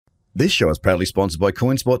This show is proudly sponsored by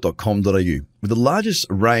coinspot.com.au, with the largest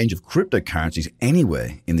range of cryptocurrencies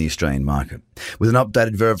anywhere in the Australian market. With an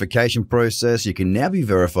updated verification process, you can now be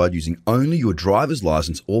verified using only your driver's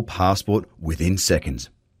license or passport within seconds.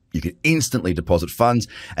 You can instantly deposit funds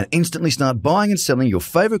and instantly start buying and selling your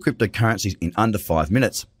favourite cryptocurrencies in under 5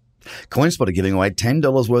 minutes. CoinSpot are giving away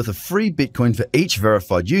 $10 worth of free Bitcoin for each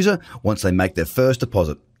verified user once they make their first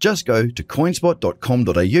deposit. Just go to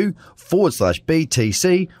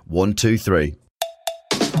coinspot.com.au/BTC123.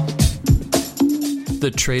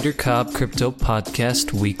 The Trader Cobb Crypto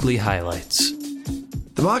Podcast Weekly Highlights.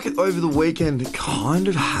 The market over the weekend kind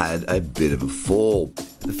of had a bit of a fall.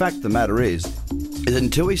 The fact of the matter is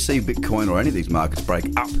until we see Bitcoin or any of these markets break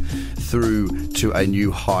up through to a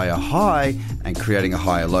new higher high and creating a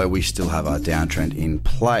higher low, we still have our downtrend in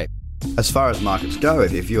play. As far as markets go,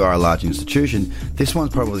 if you are a large institution, this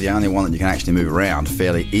one's probably the only one that you can actually move around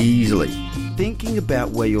fairly easily. Thinking about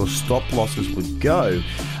where your stop losses would go,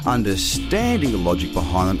 understanding the logic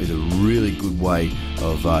behind them is a really good way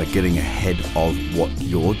of getting ahead of what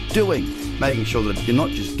you're doing. Making sure that you're not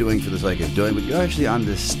just doing for the sake of doing, but you actually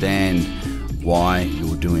understand why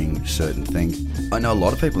you're doing certain things. I know a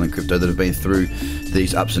lot of people in crypto that have been through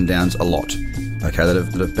these ups and downs a lot. Okay, that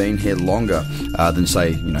have been here longer than,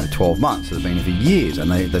 say, 12 months. That have been here for years, and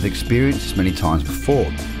they've experienced this many times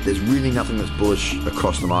before. There's really nothing that's bullish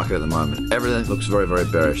across the market at the moment. Everything looks very, very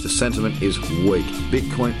bearish. The sentiment is weak.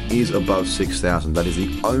 Bitcoin is above 6,000. That is the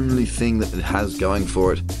only thing that it has going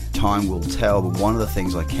for it. Time will tell, but one of the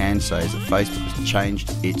things I can say is that Facebook has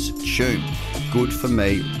changed its tune. Good for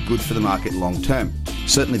me, good for the market long term.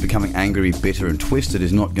 Certainly becoming angry, bitter and twisted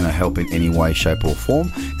is not going to help in any way, shape or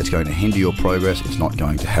form. It's going to hinder your progress. It's not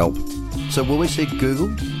going to help. So will we see Google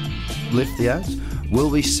lift the ads? Will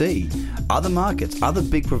we see other markets, other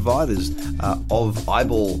big providers of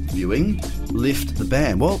eyeball viewing lift the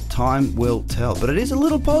ban? Well, time will tell. But it is a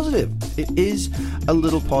little positive. It is a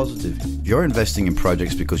little positive. If you're investing in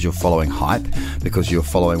projects because you're following hype, because you're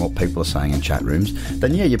following what people are saying in chat rooms,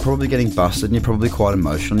 then yeah, you're probably getting busted and you're probably quite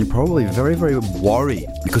emotional. And you're probably very, very worried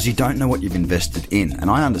because you don't know what you've invested in. And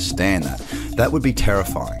I understand that. That would be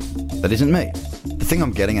terrifying. That isn't me. The thing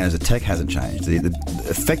I'm getting at is the tech hasn't changed.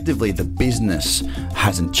 Effectively, the business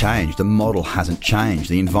hasn't changed. The model hasn't changed.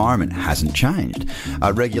 The environment hasn't changed.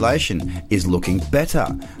 Regulation is looking better.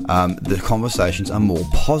 The conversations are more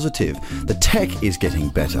positive. The tech is getting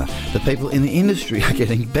better. The people in the industry are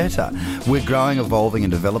getting better. We're growing, evolving and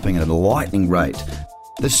developing at a lightning rate.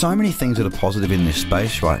 There's so many things that are positive in this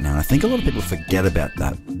space right now, and I think a lot of people forget about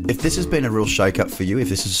that. If this has been a real shake-up for you, if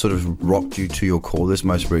this has sort of rocked you to your core, this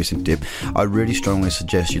most recent dip, I really strongly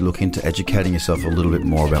suggest you look into educating yourself a little bit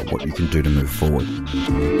more about what you can do to move forward.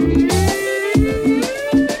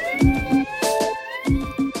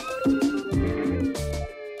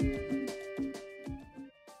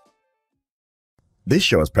 This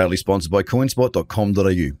show is proudly sponsored by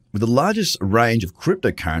coinspot.com.au, with the largest range of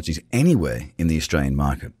cryptocurrencies anywhere in the Australian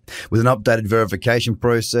market. With an updated verification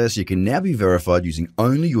process, you can now be verified using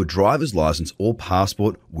only your driver's license or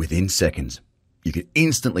passport within seconds. You can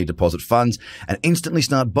instantly deposit funds and instantly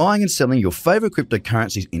start buying and selling your favourite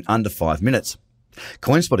cryptocurrencies in under 5 minutes.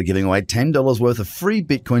 CoinSpot are giving away $10 worth of free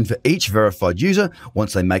Bitcoin for each verified user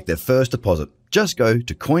once they make their first deposit. Just go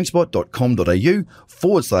to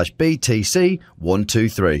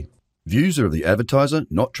coinspot.com.au/BTC123. Views are of the advertiser,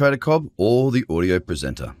 not Trader Cobb or the audio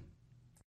presenter.